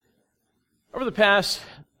Over the past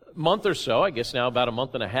month or so, I guess now about a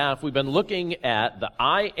month and a half, we've been looking at the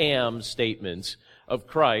I am statements of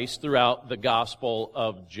Christ throughout the Gospel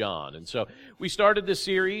of John. And so we started this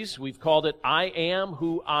series. We've called it I Am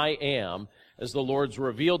Who I Am, as the Lord's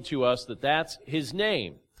revealed to us that that's His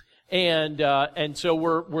name. And so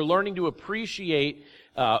we're learning to appreciate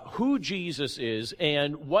who Jesus is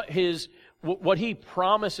and what He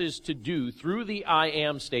promises to do through the I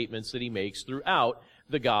am statements that He makes throughout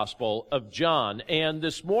the Gospel of John. And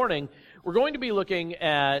this morning, we're going to be looking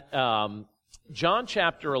at John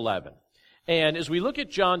chapter 11. And as we look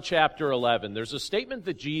at John chapter 11, there's a statement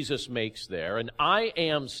that Jesus makes there, an I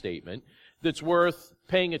am statement that's worth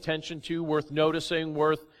paying attention to, worth noticing,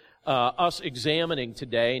 worth us examining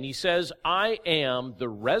today. And He says, I am the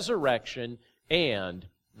resurrection and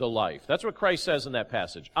the life. That's what Christ says in that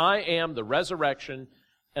passage. I am the resurrection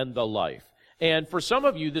and the life. And for some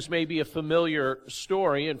of you, this may be a familiar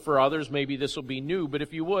story, and for others, maybe this will be new. But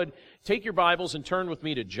if you would, take your Bibles and turn with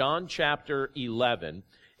me to John chapter 11.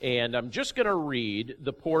 And I'm just going to read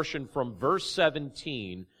the portion from verse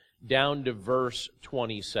 17 down to verse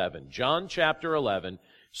 27. John chapter 11,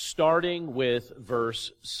 starting with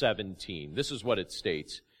verse 17. This is what it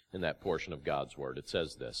states in that portion of God's Word. It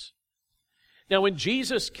says this. Now when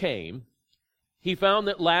Jesus came, He found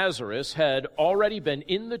that Lazarus had already been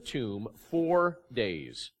in the tomb 4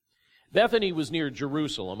 days. Bethany was near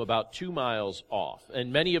Jerusalem, about 2 miles off,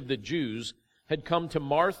 and many of the Jews had come to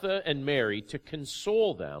Martha and Mary to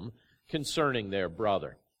console them concerning their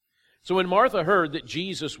brother. So when Martha heard that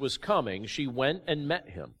Jesus was coming, she went and met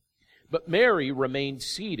Him. But Mary remained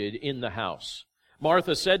seated in the house.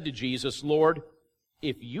 Martha said to Jesus, Lord,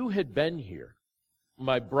 if you had been here,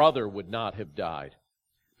 my brother would not have died.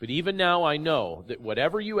 But even now I know that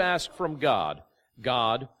whatever you ask from God,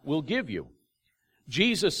 God will give you.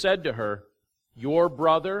 Jesus said to her, your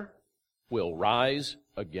brother will rise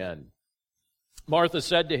again. Martha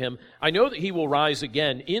said to Him, I know that he will rise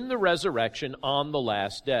again in the resurrection on the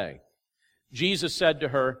last day. Jesus said to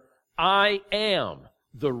her, I am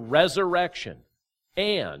the resurrection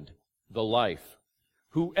and the life.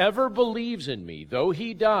 Whoever believes in me, though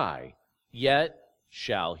he die, yet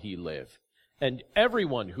shall he live. And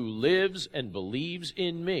everyone who lives and believes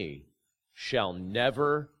in me shall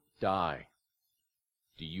never die.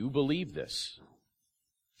 Do you believe this?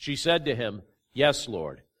 She said to Him, yes,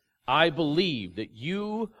 Lord. I believe that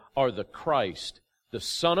you are the Christ, the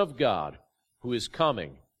Son of God, who is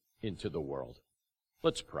coming into the world.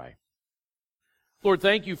 Let's pray. Lord,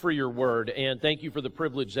 thank you for your word, and thank you for the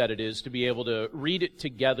privilege that it is to be able to read it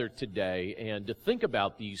together today and to think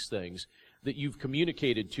about these things that you've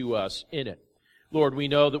communicated to us in it. Lord, we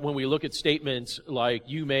know that when we look at statements like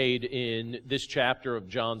you made in this chapter of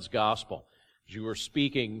John's Gospel, as you were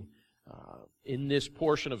speaking in this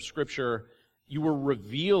portion of Scripture, you were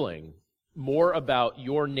revealing more about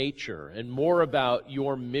your nature and more about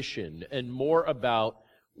your mission and more about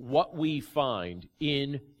what we find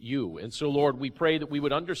in you. And so, Lord, we pray that we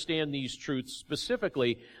would understand these truths,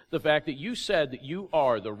 specifically the fact that you said that you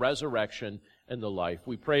are the resurrection and the life.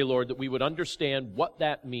 We pray, Lord, that we would understand what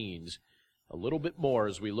that means a little bit more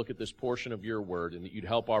as we look at this portion of your word, and that you'd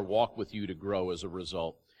help our walk with you to grow as a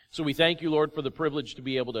result. So we thank you, Lord, for the privilege to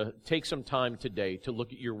be able to take some time today to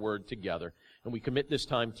look at your word together. And we commit this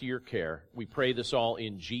time to your care. We pray this all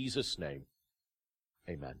in Jesus' name.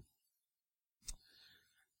 Amen.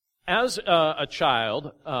 As a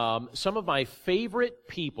child, some of my favorite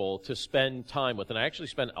people to spend time with, and I actually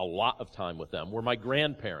spent a lot of time with them, were my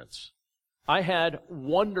grandparents. I had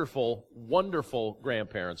wonderful, wonderful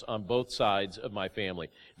grandparents on both sides of my family.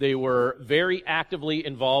 They were very actively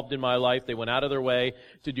involved in my life. They went out of their way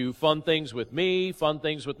to do fun things with me, fun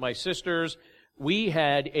things with my sisters. We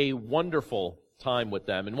had a wonderful time with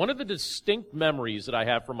them. And one of the distinct memories that I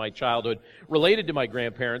have from my childhood related to my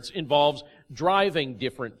grandparents involves driving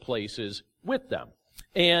different places with them.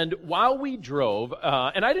 And while we drove,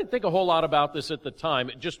 and I didn't think a whole lot about this at the time,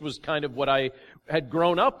 it just was kind of what I had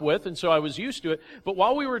grown up with, and so I was used to it. But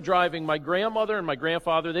while we were driving, my grandmother and my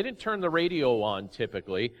grandfather, they didn't turn the radio on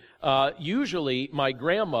typically. Usually my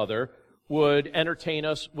grandmother would entertain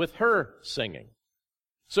us with her singing.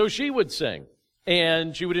 So she would sing,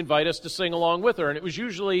 and she would invite us to sing along with her. And it was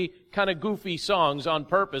usually kind of goofy songs on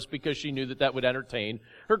purpose because she knew that that would entertain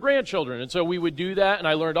her grandchildren. And so we would do that, and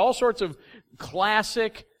I learned all sorts of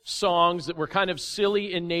classic songs that were kind of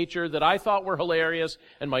silly in nature that I thought were hilarious,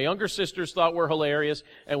 and my younger sisters thought were hilarious.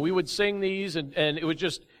 And we would sing these, and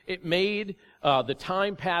it made the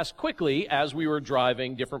time pass quickly as we were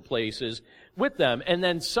driving different places with them. And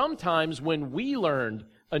then sometimes when we learned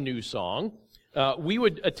a new song, we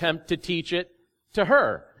would attempt to teach it to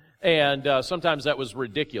her. And sometimes that was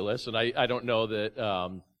ridiculous, and I don't know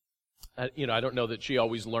that, I don't know that she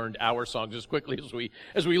always learned our songs as quickly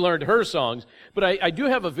as we learned her songs. But I do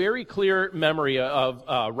have a very clear memory of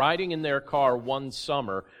riding in their car one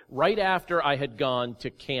summer right after I had gone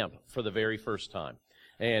to camp for the very first time.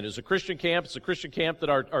 And it's a Christian camp. It's a Christian camp that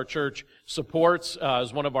our church supports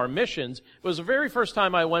as one of our missions. It was the very first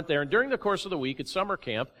time I went there, and during the course of the week at summer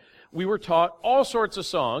camp, we were taught all sorts of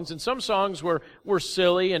songs, and some songs were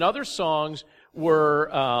silly, and other songs were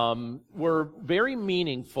very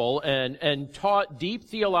meaningful and taught deep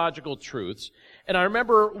theological truths. And I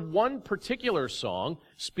remember one particular song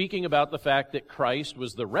speaking about the fact that Christ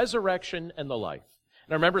was the resurrection and the life.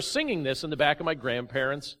 And I remember singing this in the back of my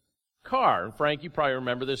grandparents' car. And Frank, you probably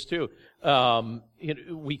remember this too.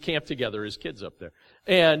 We camped together as kids up there.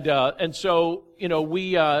 And so,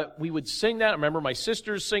 we would sing that. I remember my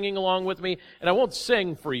sisters singing along with me. And I won't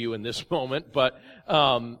sing for you in this moment, but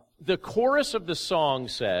the chorus of the song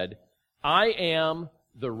said, "I am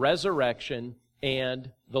the resurrection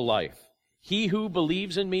and the life. He who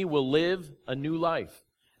believes in me will live a new life."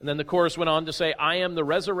 And then the chorus went on to say, "I am the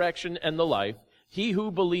resurrection and the life. He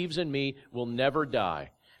who believes in me will never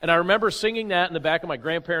die." And I remember singing that in the back of my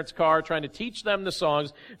grandparents' car, trying to teach them the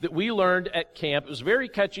songs that we learned at camp. It was a very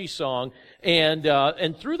catchy song. And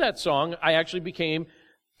through that song, I actually became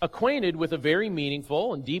acquainted with a very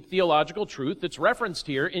meaningful and deep theological truth that's referenced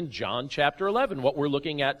here in John chapter 11, what we're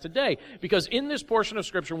looking at today. Because in this portion of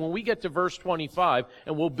Scripture, when we get to verse 25,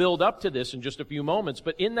 and we'll build up to this in just a few moments,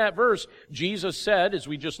 but in that verse, Jesus said, as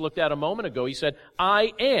we just looked at a moment ago, he said,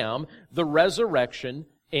 "I am the resurrection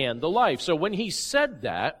and the life." So when he said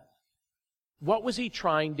that, what was he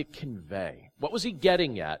trying to convey? What was he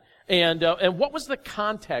getting at? And what was the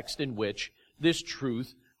context in which this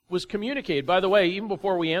truth was communicated? By the way, even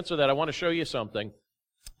before we answer that, I want to show you something.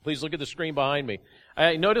 Please look at the screen behind me.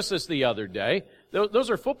 I noticed this the other day. Those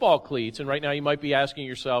are football cleats, and right now you might be asking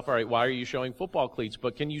yourself, all right, why are you showing football cleats?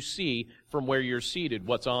 But can you see from where you're seated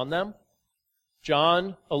what's on them?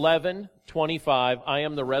 John 11:25, "I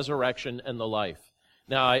am the resurrection and the life."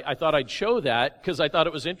 Now, I thought I'd show that because I thought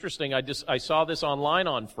it was interesting. I saw this online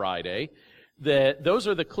on Friday, that those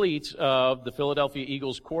are the cleats of the Philadelphia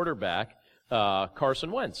Eagles quarterback,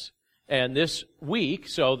 Carson Wentz. And this week,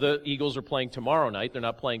 so the Eagles are playing tomorrow night. They're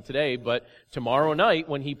not playing today, but tomorrow night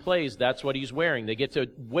when he plays, that's what he's wearing. They get to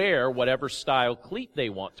wear whatever style cleat they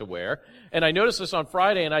want to wear. And I noticed this on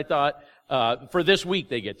Friday, and I thought, for this week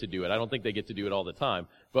they get to do it. I don't think they get to do it all the time.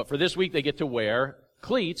 But for this week they get to wear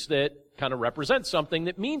cleats that kind of represent something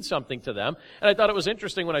that means something to them. And I thought it was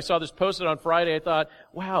interesting when I saw this posted on Friday. I thought,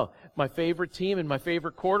 wow, my favorite team and my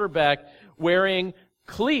favorite quarterback wearing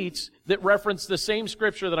cleats that reference the same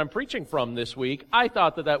scripture that I'm preaching from this week. I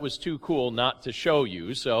thought that was too cool not to show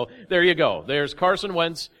you. So there you go. There's Carson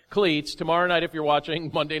Wentz cleats. Tomorrow night, if you're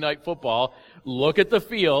watching Monday Night Football, look at the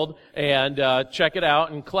field and check it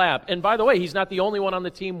out and clap. And by the way, he's not the only one on the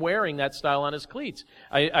team wearing that style on his cleats.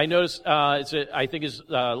 I noticed, I think his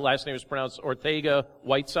last name is pronounced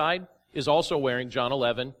Ortega-Whiteside, is also wearing John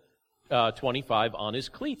 11:25 on his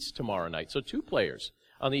cleats tomorrow night. So two players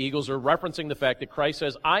on the Eagles are referencing the fact that Christ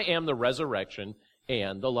says, "I am the resurrection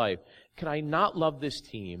and the life." Can I not love this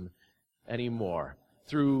team anymore?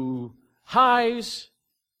 Through highs,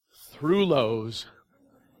 through lows,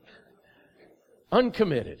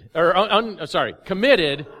 committed,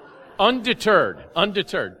 undeterred.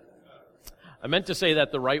 I meant to say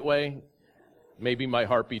that the right way. Maybe my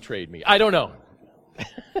heart betrayed me. I don't know.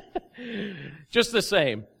 Just the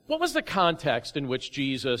same. What was the context in which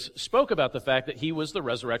Jesus spoke about the fact that he was the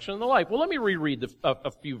resurrection and the life? Well, let me reread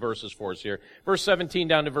a few verses for us here. Verse 17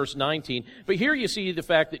 down to verse 19. But here you see the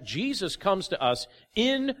fact that Jesus comes to us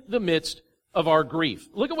in the midst of our grief.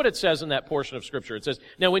 Look at what it says in that portion of Scripture. It says,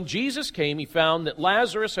 "Now when Jesus came, he found that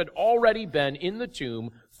Lazarus had already been in the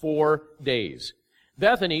tomb 4 days.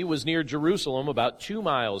 Bethany was near Jerusalem, about 2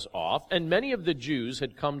 miles off, and many of the Jews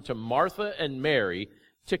had come to Martha and Mary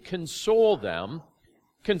to console them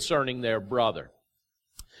concerning their brother."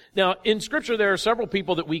 Now, in Scripture, there are several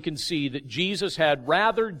people that we can see that Jesus had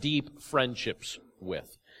rather deep friendships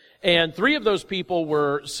with. And 3 of those people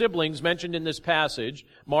were siblings mentioned in this passage,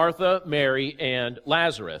 Martha, Mary, and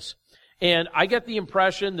Lazarus. And I get the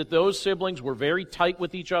impression that those siblings were very tight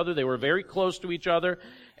with each other. They were very close to each other.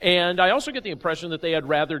 And I also get the impression that they had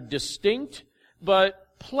rather distinct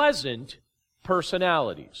but pleasant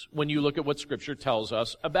personalities when you look at what Scripture tells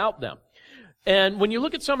us about them. And when you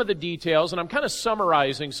look at some of the details, and I'm kind of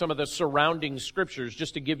summarizing some of the surrounding scriptures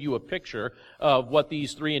just to give you a picture of what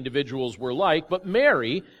these 3 individuals were like, but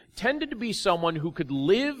Mary tended to be someone who could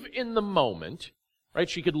live in the moment right?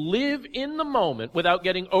 She could live in the moment without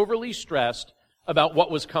getting overly stressed about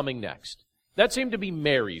what was coming next. That seemed to be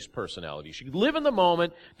Mary's personality. She could live in the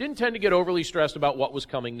moment, didn't tend to get overly stressed about what was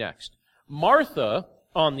coming next. Martha,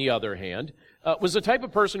 on the other hand, was the type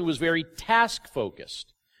of person who was very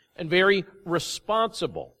task-focused and very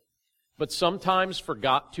responsible, but sometimes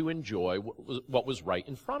forgot to enjoy what was right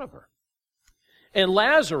in front of her. And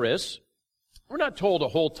Lazarus, we're not told a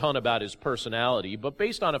whole ton about his personality, but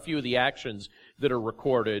based on a few of the actions that are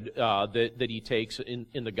recorded that he takes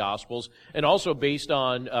in the Gospels, and also based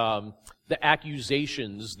on the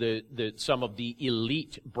accusations that some of the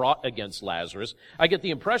elite brought against Lazarus, I get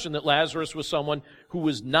the impression that Lazarus was someone who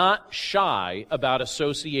was not shy about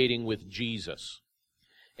associating with Jesus.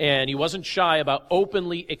 And he wasn't shy about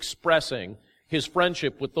openly expressing his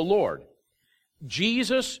friendship with the Lord.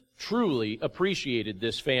 Jesus truly appreciated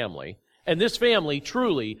this family, and this family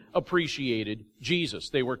truly appreciated Jesus.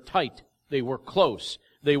 They were tight, they were close,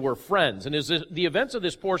 they were friends. And as the events of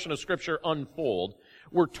this portion of Scripture unfold,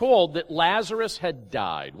 we're told that Lazarus had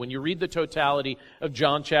died. When you read the totality of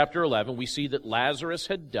John chapter 11, we see that Lazarus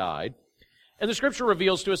had died. And the Scripture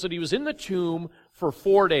reveals to us that he was in the tomb for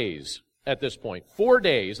 4 days at this point. 4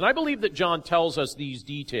 days. And I believe that John tells us these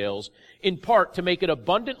details in part to make it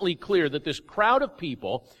abundantly clear that this crowd of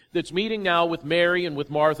people that's meeting now with Mary and with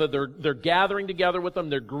Martha, they're gathering together with them,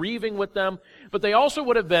 they're grieving with them, but they also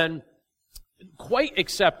would have been quite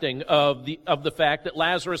accepting of the fact that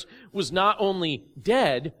Lazarus was not only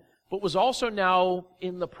dead, but was also now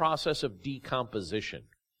in the process of decomposition.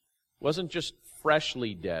 Wasn't just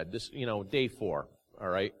freshly dead. This, day 4, all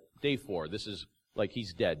right? Day 4. This is like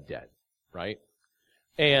he's dead, right?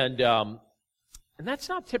 And that's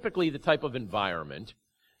not typically the type of environment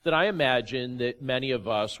that I imagine that many of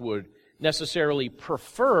us would necessarily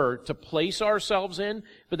prefer to place ourselves in,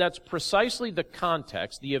 but that's precisely the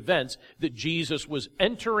context, the events that Jesus was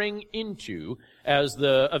entering into as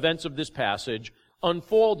the events of this passage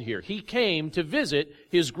unfold here. He came to visit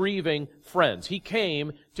his grieving friends. He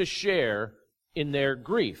came to share in their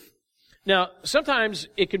grief. Now, sometimes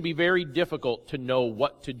it can be very difficult to know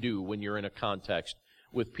what to do when you're in a context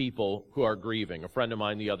with people who are grieving. A friend of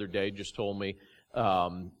mine the other day just told me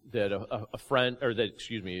that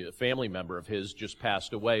a family member of his just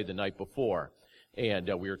passed away the night before. And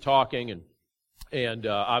we were talking, and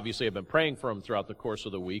obviously I've been praying for him throughout the course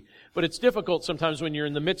of the week. But it's difficult sometimes when you're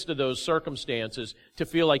in the midst of those circumstances to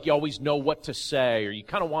feel like you always know what to say, or you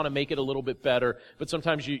kind of want to make it a little bit better. But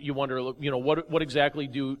sometimes you wonder, what exactly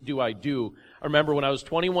do I do? I remember when I was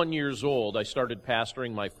 21 years old, I started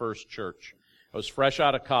pastoring my first church. I was fresh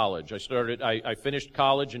out of college. I finished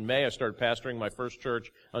college in May. I started pastoring my first church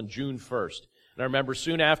on June 1st. And I remember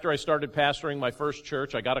soon after I started pastoring my first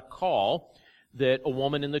church, I got a call that a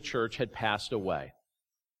woman in the church had passed away.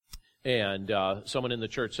 And someone in the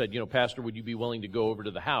church said, Pastor, would you be willing to go over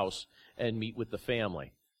to the house and meet with the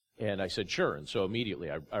family? And I said, sure. And so immediately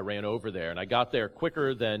I ran over there. And I got there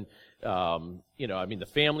quicker than, the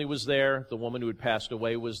family was there. The woman who had passed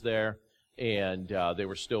away was there. And they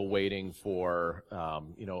were still waiting for,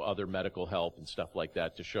 other medical help and stuff like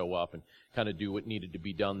that to show up and kind of do what needed to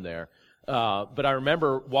be done there. But I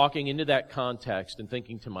remember walking into that context and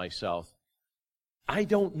thinking to myself, I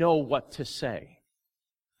don't know what to say.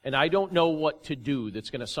 And I don't know what to do that's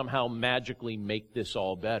going to somehow magically make this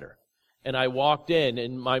all better. And I walked in,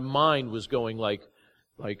 and my mind was going like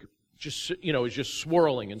just, it was just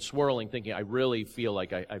swirling and swirling, thinking, I really feel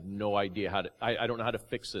like I have no idea I don't know how to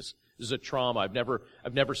fix this. This is a trauma. I've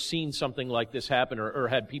never seen something like this happen or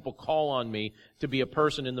had people call on me to be a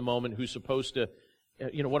person in the moment who's supposed to,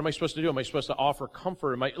 what am I supposed to do? Am I supposed to offer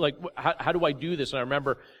comfort? How do I do this? And I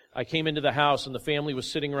remember I came into the house and the family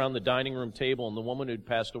was sitting around the dining room table and the woman who'd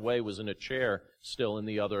passed away was in a chair still in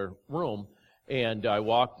the other room. And I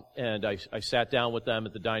walked and I sat down with them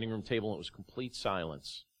at the dining room table and it was complete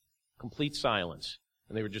silence. Complete silence.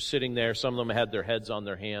 And they were just sitting there. Some of them had their heads on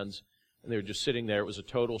their hands. And they were just sitting there. It was a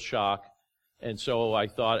total shock. And so I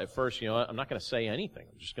thought at first, I'm not going to say anything.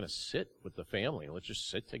 I'm just going to sit with the family. Let's just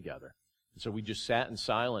sit together. And so we just sat in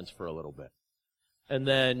silence for a little bit. And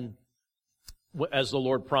then, as the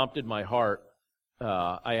Lord prompted my heart,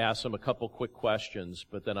 I asked them a couple quick questions,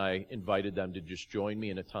 but then I invited them to just join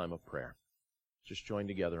me in a time of prayer. Just join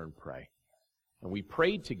together and pray. And we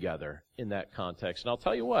prayed together in that context. And I'll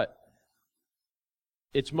tell you what,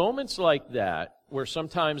 it's moments like that where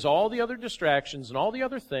sometimes all the other distractions and all the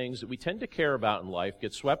other things that we tend to care about in life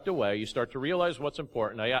get swept away. You start to realize what's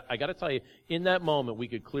important. I got to tell you, in that moment, we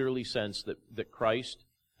could clearly sense that Christ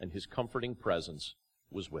and His comforting presence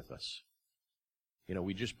was with us.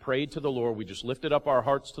 We just prayed to the Lord. We just lifted up our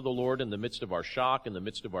hearts to the Lord in the midst of our shock, in the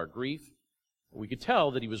midst of our grief. We could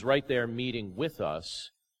tell that he was right there meeting with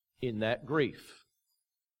us in that grief.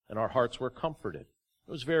 And our hearts were comforted.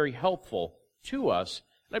 It was very helpful to us.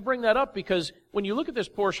 And I bring that up because when you look at this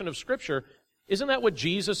portion of Scripture, isn't that what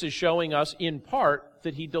Jesus is showing us in part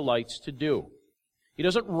that he delights to do? He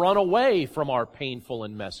doesn't run away from our painful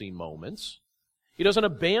and messy moments. He doesn't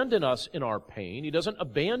abandon us in our pain. He doesn't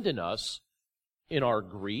abandon us in our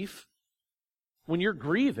grief. When you're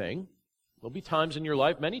grieving, there'll be times in your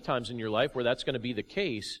life, many times in your life, where that's going to be the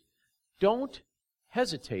case. Don't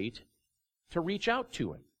hesitate to reach out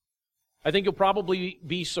to him. I think you'll probably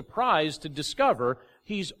be surprised to discover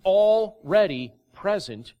he's already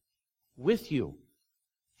present with you,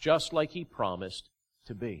 just like he promised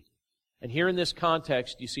to be. And here in this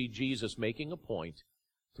context, you see Jesus making a point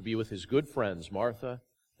to be with his good friends, Martha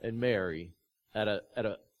and Mary, at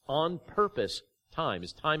a on-purpose time.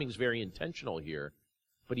 His timing is very intentional here,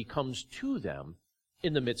 but he comes to them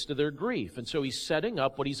in the midst of their grief. And so he's setting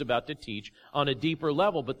up what he's about to teach on a deeper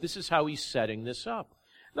level, but this is how he's setting this up.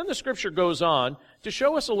 Then the Scripture goes on to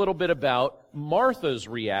show us a little bit about Martha's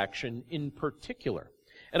reaction in particular.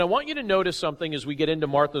 And I want you to notice something as we get into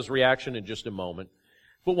Martha's reaction in just a moment.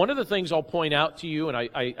 But one of the things I'll point out to you, and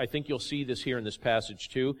I think you'll see this here in this passage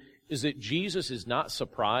too, is that Jesus is not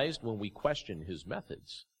surprised when we question his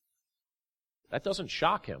methods. That doesn't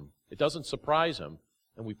shock him. It doesn't surprise him.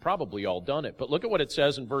 And we've probably all done it. But look at what it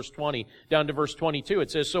says in verse 20, down to verse 22.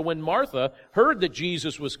 It says, "So when Martha heard that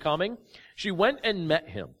Jesus was coming, she went and met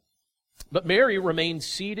him. But Mary remained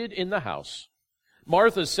seated in the house.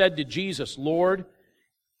 Martha said to Jesus, 'Lord,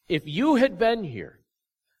 if you had been here,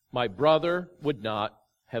 my brother would not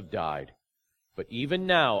have died. But even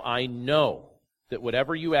now I know that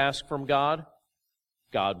whatever you ask from God,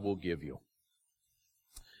 God will give you.'"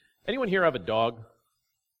 Anyone here have a dog?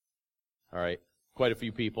 All right. Quite a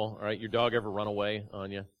few people. All right. Your dog ever run away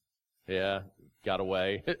on you? Yeah. Got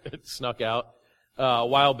away. It snuck out. A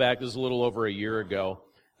while back, this was a little over a year ago,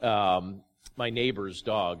 my neighbor's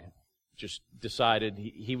dog just decided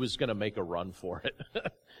he was going to make a run for it.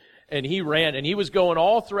 And he ran, and he was going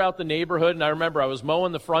all throughout the neighborhood. And I remember I was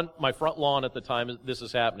mowing my front lawn at the time this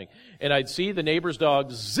is happening. And I'd see the neighbor's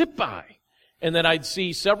dog zip by. And then I'd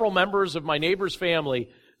see several members of my neighbor's family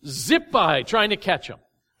zip by trying to catch him.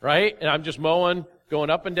 Right? And I'm just mowing, going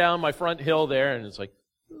up and down my front hill there, and it's like,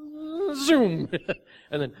 zoom.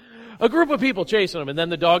 And then a group of people chasing him, and then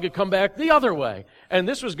the dog would come back the other way. And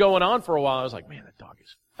this was going on for a while. I was like, man, that dog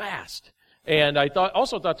is fast. And I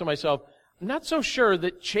also thought to myself, I'm not so sure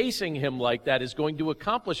that chasing him like that is going to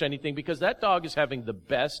accomplish anything, because that dog is having the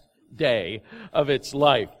best day of its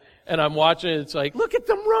life. And I'm watching it, it's like, look at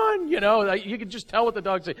them run, you know. You can just tell what the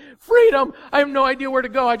dog's saying. Freedom! I have no idea where to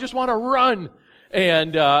go. I just want to run.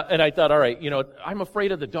 And I thought, all right, you know, I'm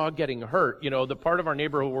afraid of the dog getting hurt. You know, the part of our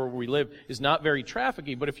neighborhood where we live is not very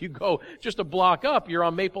trafficky, but if you go just a block up, you're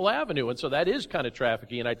on Maple Avenue, and so that is kind of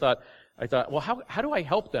trafficky. And I thought, well, how do I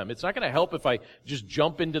help them? It's not going to help if I just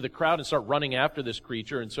jump into the crowd and start running after this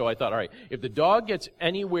creature. And so I thought, all right, if the dog gets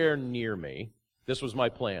anywhere near me, this was my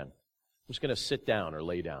plan. I'm just going to sit down or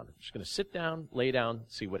lay down. I'm just going to sit down, lay down,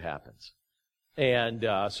 see what happens. And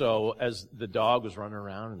so as the dog was running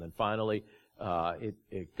around, and then finally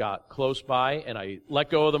it got close by, and I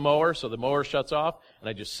let go of the mower, so the mower shuts off, and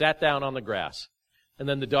I just sat down on the grass. And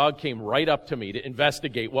then the dog came right up to me to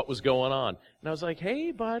investigate what was going on. And I was like,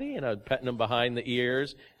 "Hey, buddy," and I was petting him behind the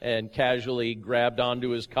ears and casually grabbed onto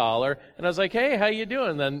his collar. And I was like, "Hey, how you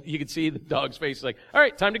doing?" And then you could see the dog's face like, "All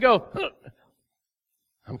right, time to go."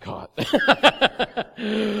 I'm caught.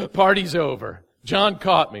 Party's over. John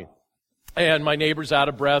caught me. And my neighbor's out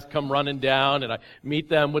of breath, come running down, and I meet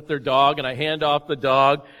them with their dog, and I hand off the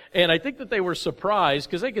dog. And I think that they were surprised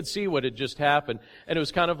because they could see what had just happened. And it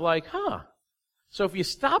was kind of like, so if you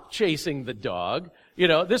stop chasing the dog, you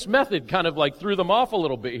know, this method kind of like threw them off a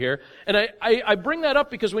little bit here. And I bring that up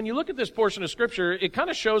because when you look at this portion of Scripture, it kind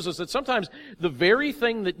of shows us that sometimes the very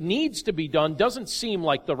thing that needs to be done doesn't seem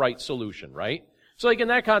like the right solution, right? So like in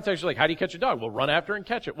that context, you're like, how do you catch a dog? Well, run after and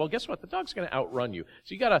catch it. Well, guess what? The dog's going to outrun you.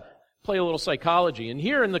 So you got to play a little psychology. And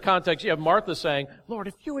here in the context, you have Martha saying, "Lord,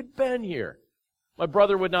 if you had been here, my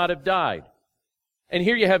brother would not have died." And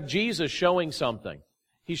here you have Jesus showing something.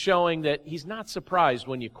 He's showing that he's not surprised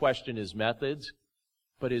when you question his methods,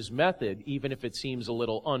 but his method, even if it seems a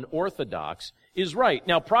little unorthodox, is right.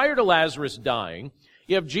 Now, prior to Lazarus dying,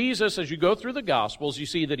 you have Jesus, as you go through the Gospels, you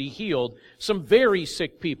see that he healed some very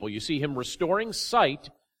sick people. You see him restoring sight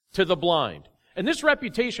to the blind. And this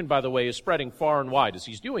reputation, by the way, is spreading far and wide as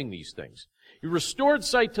he's doing these things. He restored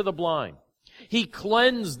sight to the blind. He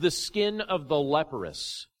cleansed the skin of the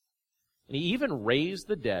leprous. And he even raised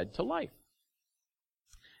the dead to life.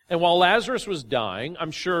 And while Lazarus was dying,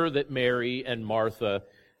 I'm sure that Mary and Martha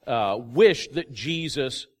wished that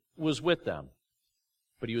Jesus was with them.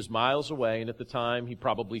 But he was miles away, and at the time, he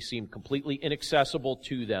probably seemed completely inaccessible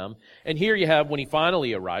to them. And here you have, when he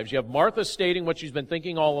finally arrives, you have Martha stating what she's been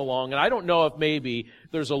thinking all along, and I don't know if maybe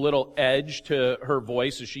there's a little edge to her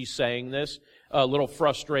voice as she's saying this, a little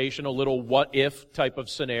frustration, a little what-if type of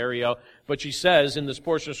scenario. But she says in this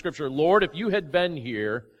portion of Scripture, Lord, if you had been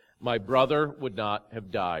here, my brother would not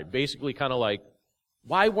have died. Basically kind of like,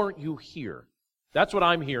 why weren't you here? That's what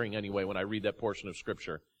I'm hearing anyway when I read that portion of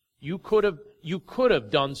Scripture. You could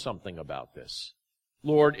have done something about this.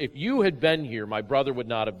 Lord, if you had been here, my brother would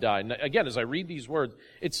not have died. And again, as I read these words,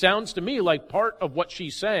 it sounds to me like part of what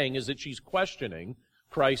she's saying is that she's questioning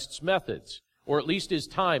Christ's methods, or at least his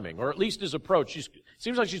timing, or at least his approach. It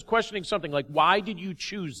seems like she's questioning something like, why did you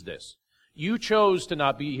choose this? You chose to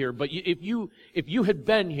not be here, but if you had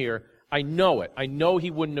been here, I know it. I know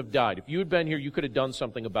he wouldn't have died. If you had been here, you could have done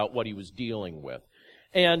something about what he was dealing with.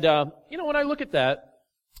 And, when I look at that,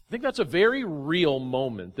 I think that's a very real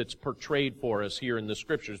moment that's portrayed for us here in the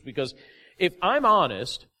Scriptures, because if I'm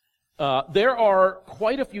honest, there are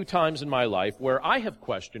quite a few times in my life where I have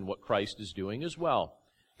questioned what Christ is doing as well.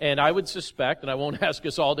 And I would suspect, and I won't ask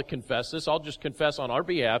us all to confess this, I'll just confess on our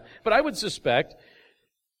behalf, but I would suspect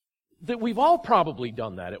that we've all probably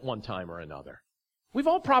done that at one time or another. We've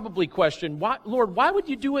all probably questioned, Lord, why would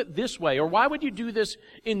you do it this way? Or why would you do this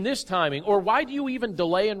in this timing? Or why do you even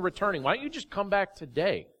delay in returning? Why don't you just come back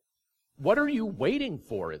today? What are you waiting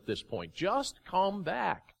for at this point? Just come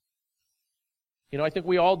back. I think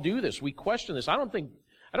we all do this. We question this. I don't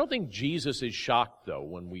think Jesus is shocked, though,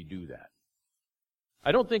 when we do that.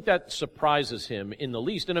 I don't think that surprises him in the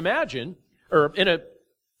least. And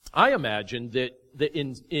I imagine that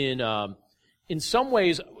in some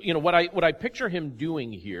ways, what I picture him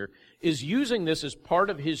doing here is using this as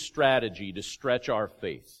part of his strategy to stretch our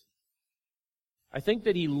faith. I think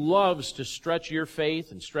that he loves to stretch your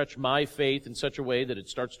faith and stretch my faith in such a way that it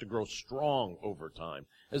starts to grow strong over time,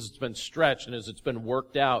 as it's been stretched and as it's been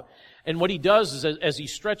worked out. And what he does is, as he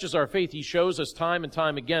stretches our faith, he shows us time and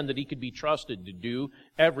time again that he could be trusted to do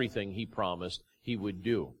everything he promised he would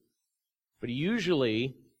do. But he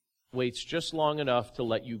usually waits just long enough to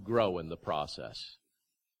let you grow in the process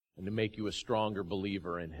and to make you a stronger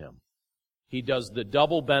believer in him. He does the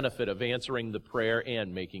double benefit of answering the prayer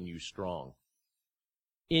and making you strong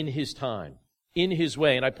in his time, in his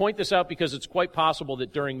way. And I point this out because it's quite possible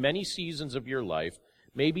that during many seasons of your life,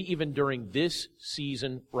 maybe even during this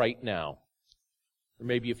season right now, there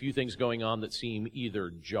may be a few things going on that seem either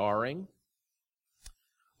jarring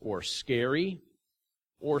or scary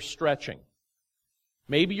or stretching.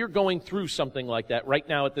 Maybe you're going through something like that right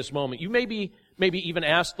now at this moment. You maybe even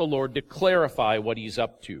ask the Lord to clarify what he's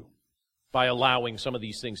up to by allowing some of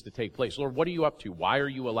these things to take place. Lord, what are you up to? Why are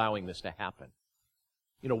you allowing this to happen?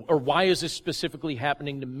 Or why is this specifically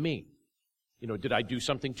happening to me? Did I do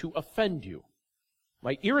something to offend you? Am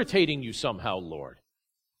I irritating you somehow, Lord?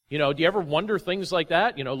 Do you ever wonder things like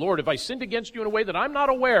that? Lord, have I sinned against you in a way that I'm not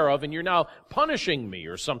aware of and you're now punishing me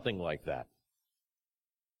or something like that?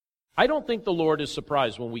 I don't think the Lord is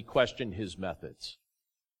surprised when we question his methods.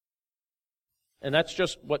 And that's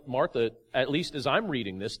just what Martha, at least as I'm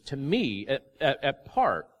reading this, to me, at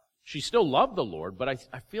part, she still loved the Lord, but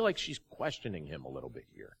I feel like she's questioning him a little bit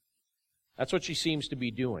here. That's what she seems to be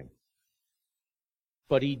doing.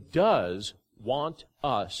 But he does want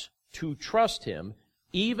us to trust him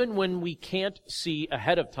even when we can't see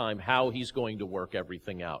ahead of time how he's going to work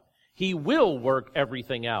everything out. He will work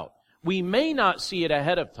everything out. We may not see it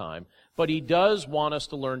ahead of time, but he does want us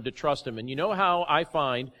to learn to trust him. And you know how I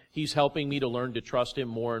find he's helping me to learn to trust him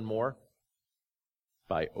more and more?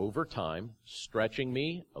 By over time, stretching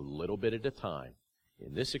me a little bit at a time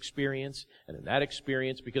in this experience and in that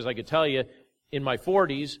experience, because I could tell you, in my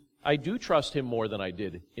 40s, I do trust him more than I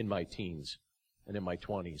did in my teens and in my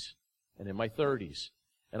 20s and in my 30s.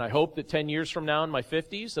 And I hope that 10 years from now in my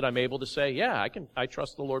 50s that I'm able to say, yeah, I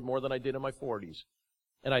trust the Lord more than I did in my 40s.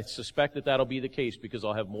 And I suspect that that'll be the case because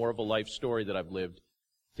I'll have more of a life story that I've lived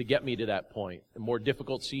to get me to that point, and more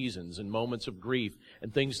difficult seasons and moments of grief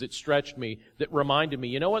and things that stretched me, that reminded me,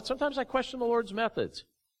 you know what, sometimes I question the Lord's methods.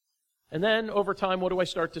 And then over time, what do I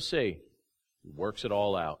start to see? He works it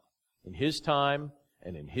all out in his time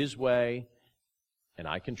and in his way, and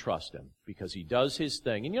I can trust him because he does his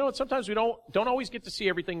thing. And you know what, sometimes we don't always get to see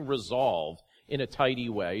everything resolved in a tidy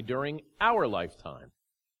way during our lifetime.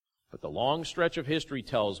 But the long stretch of history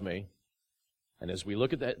tells me, and as we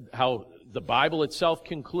look at how the Bible itself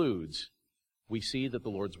concludes, we see that the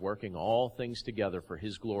Lord's working all things together for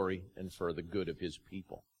his glory and for the good of his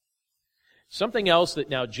people. Something else that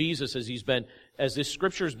now Jesus, as this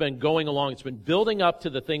scripture's been going along, it's been building up to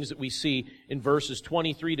the things that we see in verses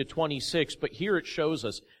 23 to 26, but here it shows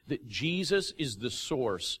us that Jesus is the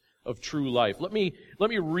source of true life. Let me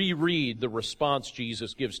reread the response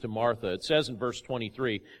Jesus gives to Martha. It says in verse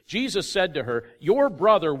 23, Jesus said to her, "Your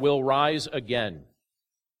brother will rise again."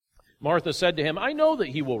 Martha said to him, "I know that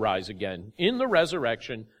he will rise again in the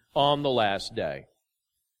resurrection on the last day."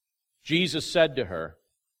 Jesus said to her,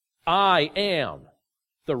 "I am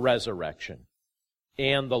the resurrection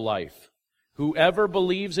and the life. Whoever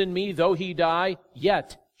believes in me, though he die,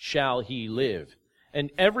 yet shall he live.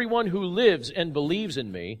 And everyone who lives and believes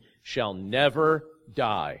in me shall never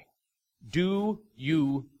die. Do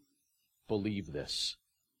you believe this?"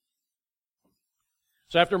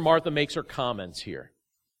 So after Martha makes her comments here,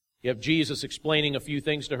 you have Jesus explaining a few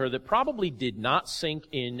things to her that probably did not sink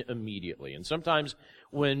in immediately. And sometimes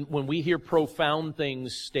when we hear profound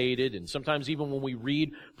things stated, and sometimes even when we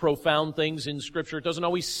read profound things in Scripture, it doesn't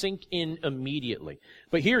always sink in immediately.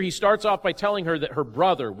 But here he starts off by telling her that her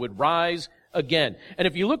brother would rise again. And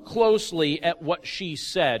if you look closely at what she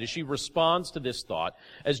said as she responds to this thought,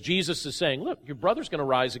 as Jesus is saying, look, your brother's going to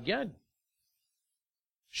rise again,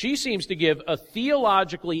 she seems to give a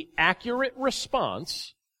theologically accurate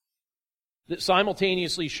response that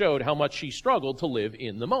simultaneously showed how much she struggled to live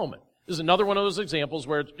in the moment. This is another one of those examples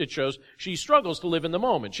where it shows she struggles to live in the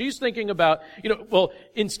moment. She's thinking about,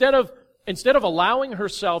 instead of allowing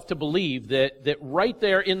herself to believe that right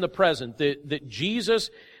there in the present, that Jesus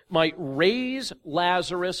might raise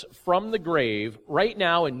Lazarus from the grave right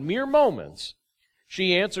now in mere moments,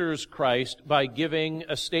 she answers Christ by giving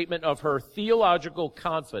a statement of her theological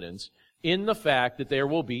confidence in the fact that there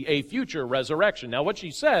will be a future resurrection. Now, what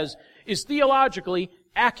she says is theologically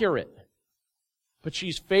accurate, but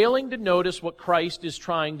she's failing to notice what Christ is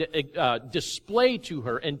trying to display to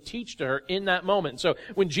her and teach to her in that moment. So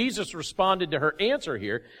when Jesus responded to her answer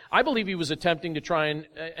here, I believe he was attempting to try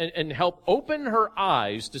and help open her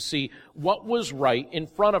eyes to see what was right in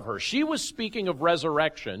front of her. She was speaking of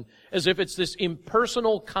resurrection as if it's this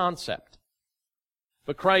impersonal concept.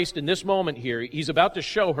 But Christ, in this moment here, he's about to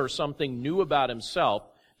show her something new about himself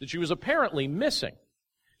that she was apparently missing.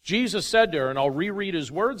 Jesus said to her, and I'll reread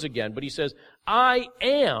his words again, but he says, "I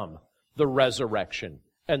am the resurrection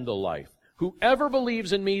and the life. Whoever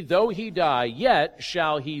believes in me, though he die, yet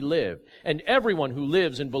shall he live. And everyone who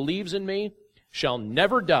lives and believes in me shall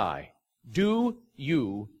never die. Do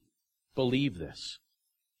you believe this?"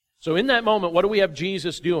 So in that moment, what do we have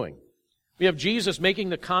Jesus doing? We have Jesus making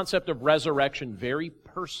the concept of resurrection very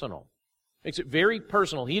personal. Makes it very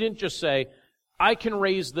personal. He didn't just say, "I can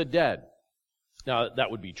raise the dead." Now, that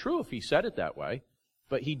would be true if he said it that way,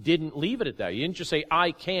 but he didn't leave it at that. He didn't just say,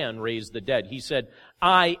 "I can raise the dead." He said,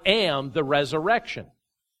 "I am the resurrection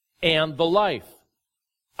and the life."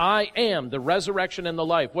 I am the resurrection and the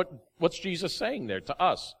life. What's Jesus saying there to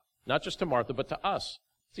us? Not just to Martha, but to us.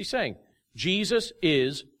 What's he saying? Jesus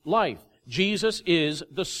is life. Jesus is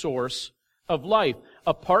the source of life.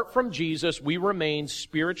 Apart from Jesus, we remain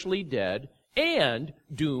spiritually dead and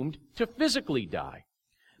doomed to physically die.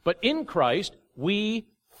 But in Christ, we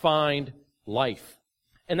find life.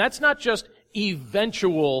 And that's not just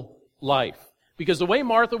eventual life. Because the way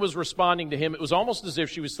Martha was responding to him, it was almost as if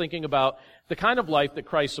she was thinking about the kind of life that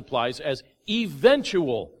Christ supplies as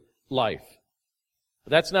eventual life.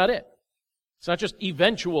 But that's not it. It's not just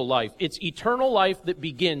eventual life. It's eternal life that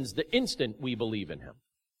begins the instant we believe in him.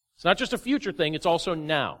 It's not just a future thing, it's also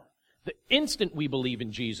now. The instant we believe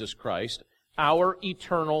in Jesus Christ, our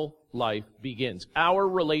eternal life begins. Our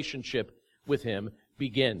relationship with him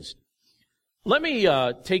begins. Let me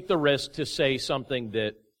take the risk to say something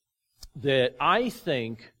that I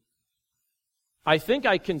think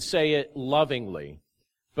I can say it lovingly,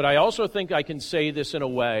 but I also think I can say this in a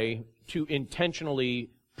way to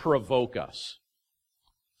intentionally provoke us.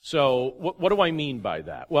 So what do I mean by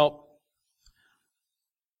that? Well,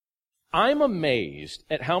 I'm amazed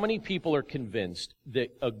at how many people are convinced that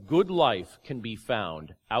a good life can be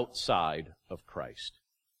found outside of Christ.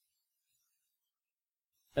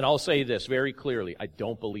 And I'll say this very clearly, I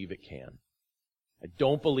don't believe it can. I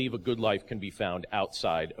don't believe a good life can be found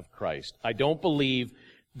outside of Christ. I don't believe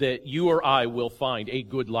that you or I will find a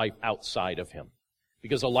good life outside of him.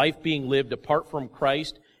 Because a life being lived apart from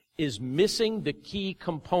Christ is missing the key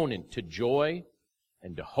component to joy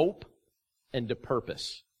and to hope and to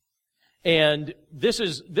purpose. And this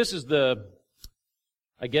is the,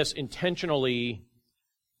 I guess, intentionally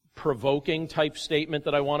provoking type statement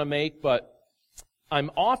that I want to make, but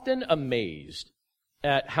I'm often amazed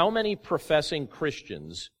at how many professing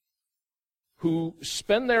Christians who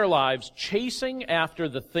spend their lives chasing after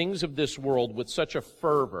the things of this world with such a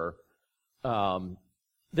fervor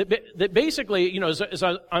that basically, as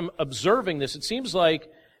I'm observing this, it seems like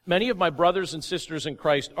many of my brothers and sisters in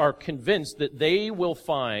Christ are convinced that they will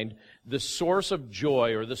find the source of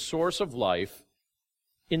joy or the source of life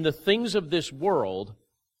in the things of this world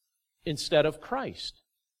instead of Christ.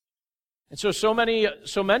 And so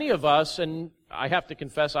many of us, and I have to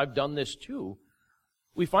confess I've done this too,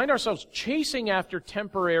 we find ourselves chasing after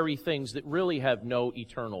temporary things that really have no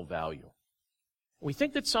eternal value. We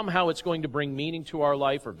think that somehow it's going to bring meaning to our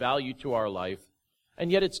life or value to our life,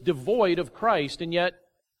 and yet it's devoid of Christ, and yet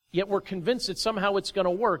we're convinced that somehow it's going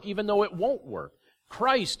to work, even though it won't work.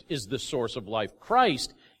 Christ is the source of life.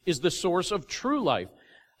 Christ is the source of true life.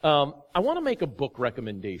 I want to make a book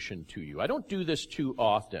recommendation to you. I don't do this too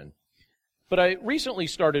often, but I recently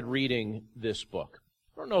started reading this book.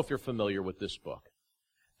 I don't know if you're familiar with this book,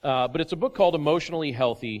 but it's a book called Emotionally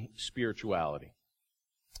Healthy Spirituality.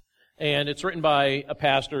 And it's written by a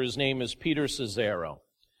pastor. His name is Peter Scazzero.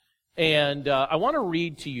 And I want to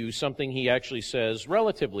read to you something he actually says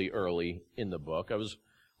relatively early in the book. I was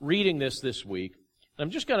reading this week.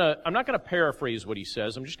 And I'm not going to paraphrase what he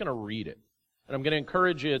says. I'm just going to read it. And I'm going to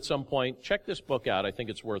encourage you at some point, check this book out. I think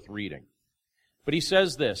it's worth reading. But he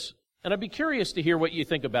says this, and I'd be curious to hear what you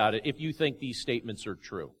think about it if you think these statements are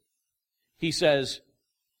true. He says,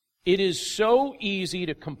 "It is so easy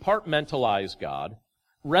to compartmentalize God,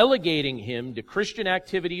 relegating Him to Christian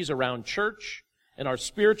activities around church and our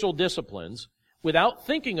spiritual disciplines without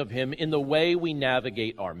thinking of Him in the way we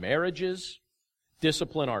navigate our marriages,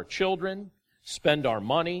 discipline our children, spend our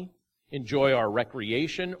money, enjoy our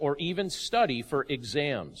recreation, or even study for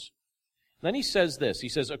exams." Then he says this, he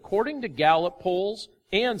says, "According to Gallup polls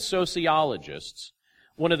and sociologists,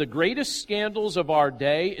 one of the greatest scandals of our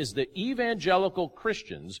day is that evangelical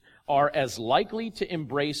Christians are as likely to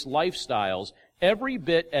embrace lifestyles every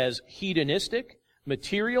bit as hedonistic,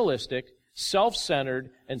 materialistic,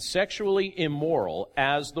 self-centered, and sexually immoral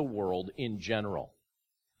as the world in general."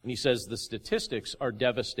 And he says the statistics are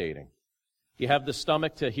devastating. You have the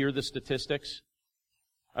stomach to hear the statistics?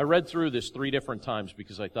 I read through this 3 different times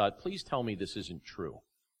because I thought, please tell me this isn't true.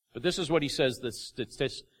 But this is what he says the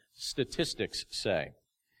statistics say.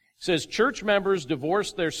 He says, church members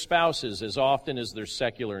divorce their spouses as often as their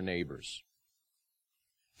secular neighbors.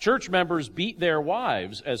 Church members beat their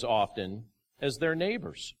wives as often as their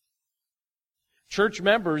neighbors. Church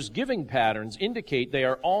members' giving patterns indicate they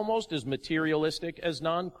are almost as materialistic as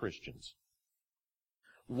non-Christians.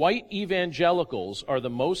 White evangelicals are the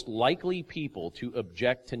most likely people to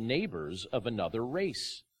object to neighbors of another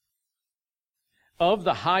race. Of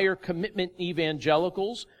the higher commitment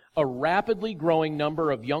evangelicals, a rapidly growing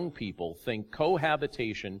number of young people think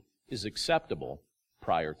cohabitation is acceptable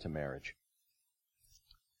prior to marriage.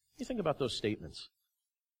 What do you think about those statements?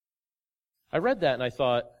 I read that and I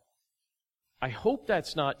thought, I hope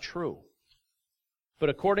that's not true. But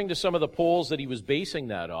according to some of the polls that he was basing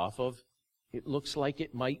that off of, it looks like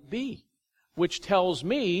it might be, which tells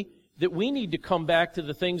me that we need to come back to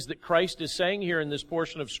the things that Christ is saying here in this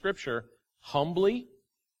portion of Scripture humbly,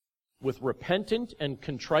 with repentant and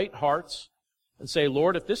contrite hearts, and say,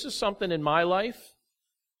 Lord, if this is something in my life,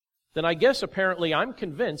 then I guess apparently I'm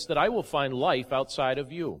convinced that I will find life outside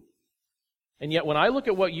of you. And yet when I look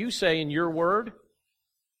at what you say in your word,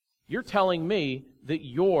 you're telling me that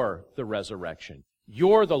you're the resurrection.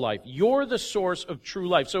 You're the life. You're the source of true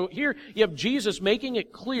life. So here you have Jesus making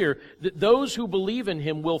it clear that those who believe in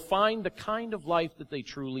Him will find the kind of life that they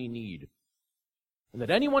truly need. And that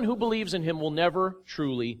anyone who believes in Him will never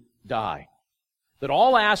truly die. That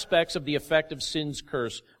all aspects of the effect of sin's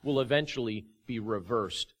curse will eventually be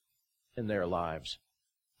reversed in their lives.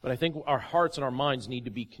 But I think our hearts and our minds need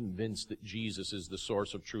to be convinced that Jesus is the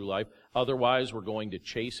source of true life. Otherwise, we're going to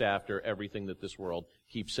chase after everything that this world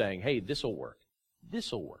keeps saying, hey, this'll work.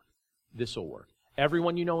 This'll work. This'll work.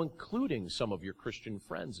 Everyone you know, including some of your Christian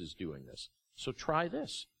friends, is doing this. So try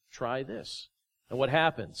this. Try this. And what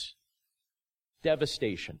happens?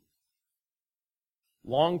 Devastation.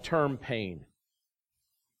 Long-term pain.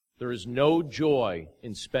 There is no joy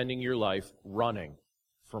in spending your life running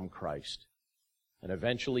from Christ. And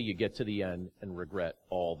eventually you get to the end and regret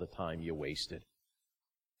all the time you wasted.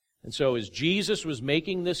 And so as Jesus was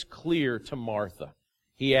making this clear to Martha,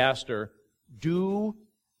 He asked her, do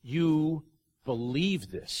you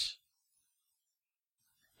believe this?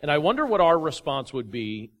 And I wonder what our response would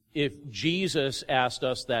be if Jesus asked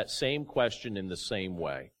us that same question in the same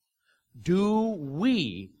way. Do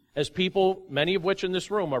we, as people, many of which in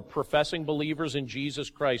this room are professing believers in Jesus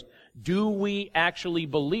Christ, do we actually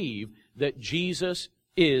believe that Jesus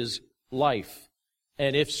is life?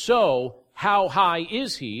 And if so, how high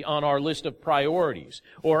is he on our list of priorities?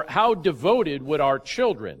 Or how devoted would our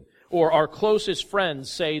children or our closest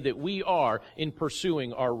friends say that we are in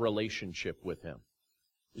pursuing our relationship with him?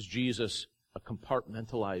 Is Jesus a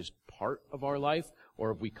compartmentalized part of our life?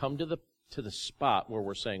 Or have we come to the spot where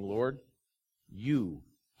we're saying, Lord, you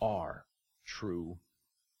are true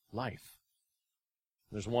life?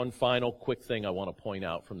 There's one final quick thing I want to point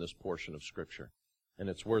out from this portion of Scripture, and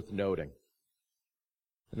it's worth noting.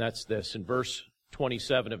 And that's this. In verse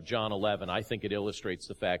 27 of John 11, I think it illustrates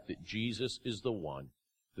the fact that Jesus is the one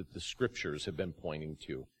that the Scriptures have been pointing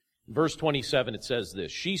to. In verse 27, it says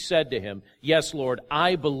this, "She said to him, 'Yes, Lord,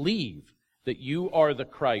 I believe that you are the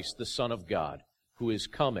Christ, the Son of God, who is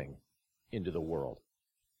coming into the world.'"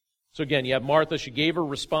 So again, you have Martha. She gave her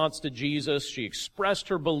response to Jesus. She expressed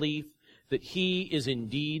her belief that he is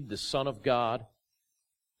indeed the Son of God.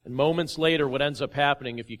 And moments later, what ends up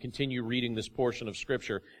happening, if you continue reading this portion of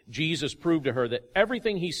Scripture, Jesus proved to her that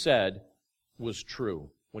everything he said was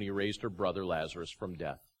true when he raised her brother Lazarus from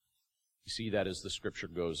death. You see that as the Scripture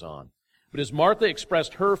goes on. But as Martha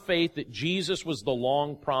expressed her faith that Jesus was the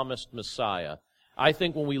long-promised Messiah, I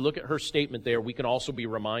think when we look at her statement there, we can also be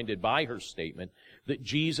reminded by her statement that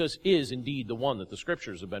Jesus is indeed the one that the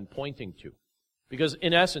Scriptures have been pointing to. Because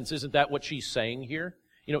in essence, isn't that what she's saying here?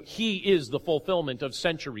 You know, he is the fulfillment of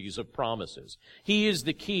centuries of promises. He is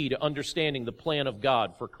the key to understanding the plan of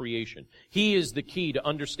God for creation. He is the key to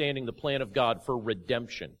understanding the plan of God for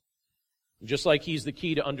redemption. Just like he's the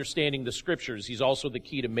key to understanding the Scriptures, he's also the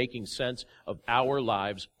key to making sense of our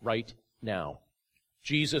lives right now.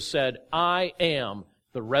 Jesus said, "I am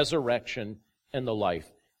the resurrection and the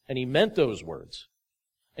life." And he meant those words.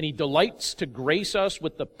 And he delights to grace us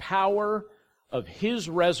with the power of his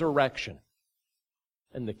resurrection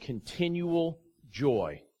and the continual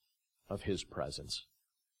joy of his presence.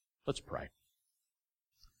 Let's pray.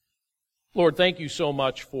 Lord, thank you so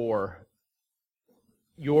much for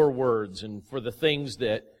your words and for the things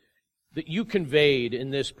that you conveyed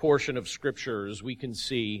in this portion of Scripture. As we can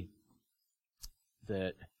see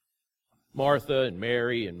that Martha and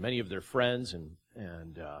Mary and many of their friends and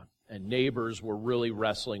neighbors were really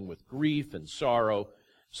wrestling with grief and sorrow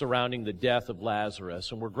surrounding the death of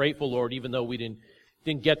Lazarus. And we're grateful, Lord, even though we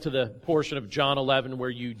didn't get to the portion of John 11 where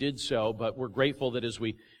you did so, but we're grateful that as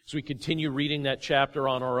we continue reading that chapter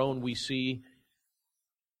on our own, we see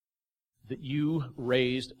that you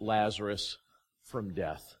raised Lazarus from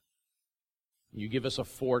death. You give us a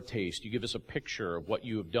foretaste. You give us a picture of what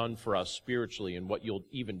you have done for us spiritually and what you'll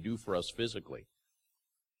even do for us physically.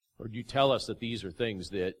 Lord, you tell us that these are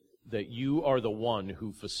things that you are the one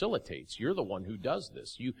who facilitates. You're the one who does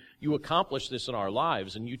this. You accomplish this in our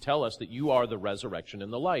lives, and you tell us that you are the resurrection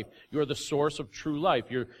and the life. You're the source of true life.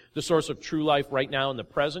 You're the source of true life right now in the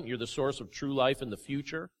present. You're the source of true life in the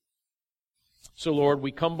future. So, Lord,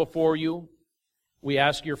 we come before you. We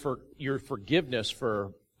ask your forgiveness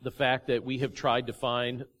for the fact that we have tried to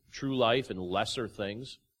find true life in lesser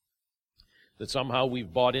things, that somehow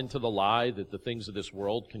we've bought into the lie that the things of this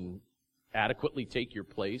world can adequately take your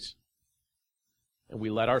place, and we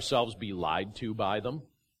let ourselves be lied to by them,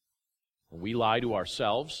 and we lie to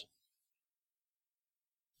ourselves.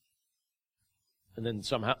 And then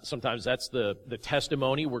sometimes that's the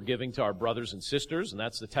testimony we're giving to our brothers and sisters, and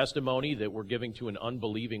that's the testimony that we're giving to an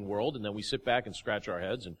unbelieving world, and then we sit back and scratch our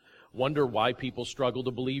heads and wonder why people struggle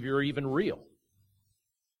to believe you're even real.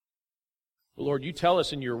 But Lord, you tell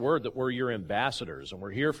us in your word that we're your ambassadors, and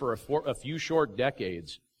we're here for a few short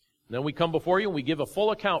decades. And then we come before you and we give a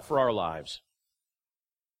full account for our lives.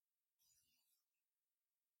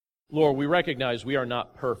 Lord, we recognize we are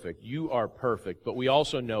not perfect. You are perfect, but we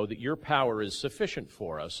also know that your power is sufficient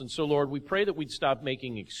for us. And so, Lord, we pray that we'd stop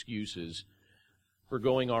making excuses for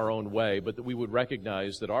going our own way, but that we would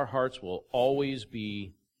recognize that our hearts will always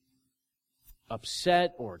be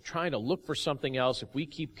upset or trying to look for something else if we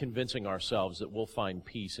keep convincing ourselves that we'll find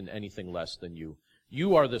peace in anything less than you.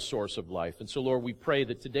 You are the source of life. And so, Lord, we pray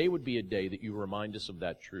that today would be a day that you remind us of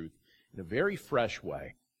that truth in a very fresh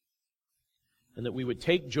way. And that we would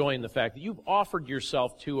take joy in the fact that you've offered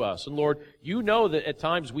yourself to us. And Lord, you know that at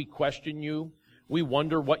times we question you. We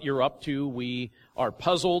wonder what you're up to. We are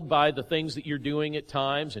puzzled by the things that you're doing at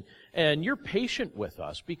times. And you're patient with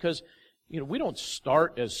us because, we don't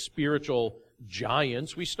start as spiritual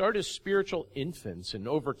giants. We start as spiritual infants. And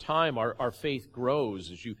over time, our faith grows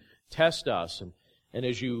as you test us and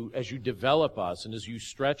as you develop us and as you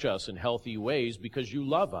stretch us in healthy ways because you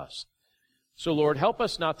love us. So, Lord, help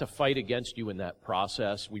us not to fight against you in that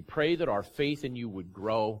process. We pray that our faith in you would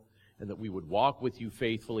grow and that we would walk with you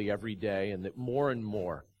faithfully every day and that more and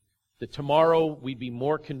more that tomorrow we'd be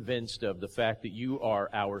more convinced of the fact that you are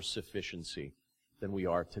our sufficiency than we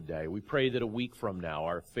are today. We pray that a week from now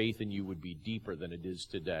our faith in you would be deeper than it is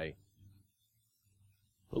today.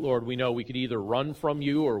 But Lord, we know we could either run from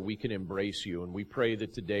you or we can embrace you, and we pray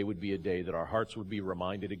that today would be a day that our hearts would be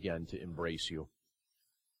reminded again to embrace you.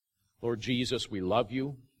 Lord Jesus, we love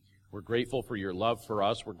you. We're grateful for your love for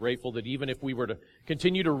us. We're grateful that even if we were to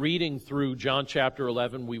continue to reading through John chapter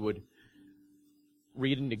 11, we would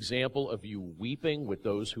read an example of you weeping with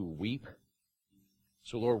those who weep.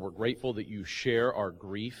 So, Lord, we're grateful that you share our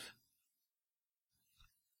grief,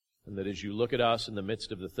 and that as you look at us in the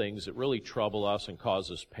midst of the things that really trouble us and cause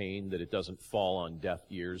us pain, that it doesn't fall on deaf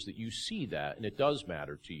ears, that you see that, and it does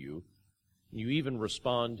matter to you. You even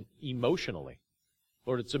respond emotionally.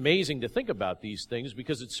 Lord, it's amazing to think about these things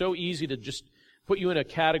because it's so easy to just put you in a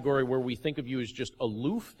category where we think of you as just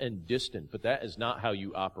aloof and distant, but that is not how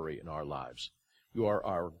you operate in our lives. You are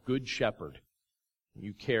our good shepherd.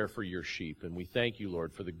 You care for your sheep, and we thank you,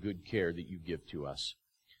 Lord, for the good care that you give to us.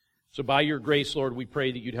 So by your grace, Lord, we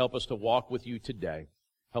pray that you'd help us to walk with you today.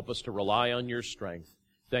 Help us to rely on your strength.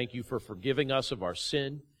 Thank you for forgiving us of our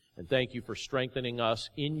sin, and thank you for strengthening us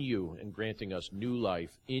in you and granting us new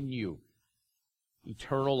life in you,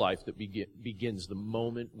 eternal life that begins the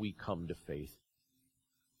moment we come to faith.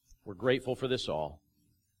 We're grateful for this all.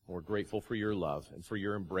 We're grateful for your love and for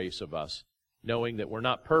your embrace of us, knowing that we're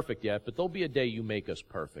not perfect yet, but there'll be a day you make us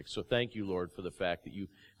perfect. So thank you, Lord, for the fact that you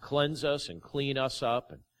cleanse us and clean us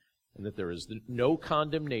up, and that there is no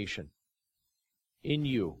condemnation in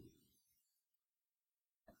you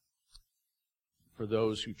for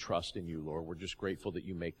those who trust in you, Lord. We're just grateful that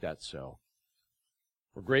you make that so.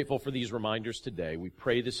 We're grateful for these reminders today. We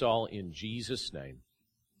pray this all in Jesus' name.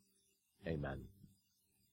 Amen.